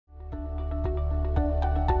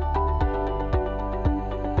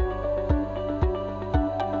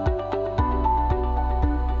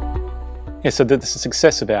Yeah, so the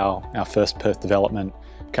success of our first Perth development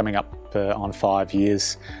coming up on 5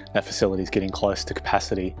 years, that facility is getting close to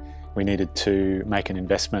capacity. We needed to make an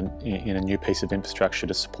investment in a new piece of infrastructure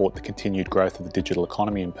to support the continued growth of the digital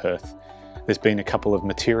economy in Perth. There's been a couple of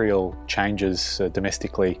material changes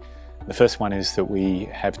domestically. The first one is that we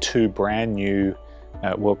have 2 brand new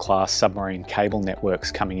world-class submarine cable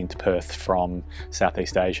networks coming into Perth from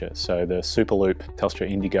Southeast Asia. So the Superloop Telstra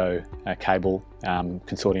Indigo cable,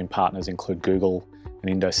 consortium partners include Google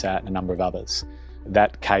and Indosat and a number of others.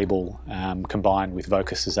 That cable combined with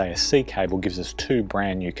Vocus's ASC cable gives us 2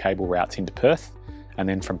 brand new cable routes into Perth and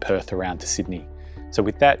then from Perth around to Sydney. So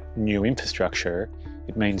with that new infrastructure,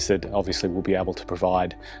 it means that obviously we'll be able to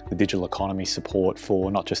provide the digital economy support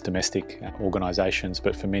for not just domestic organisations,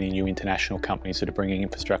 but for many new international companies that are bringing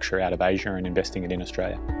infrastructure out of Asia and investing it in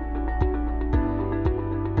Australia.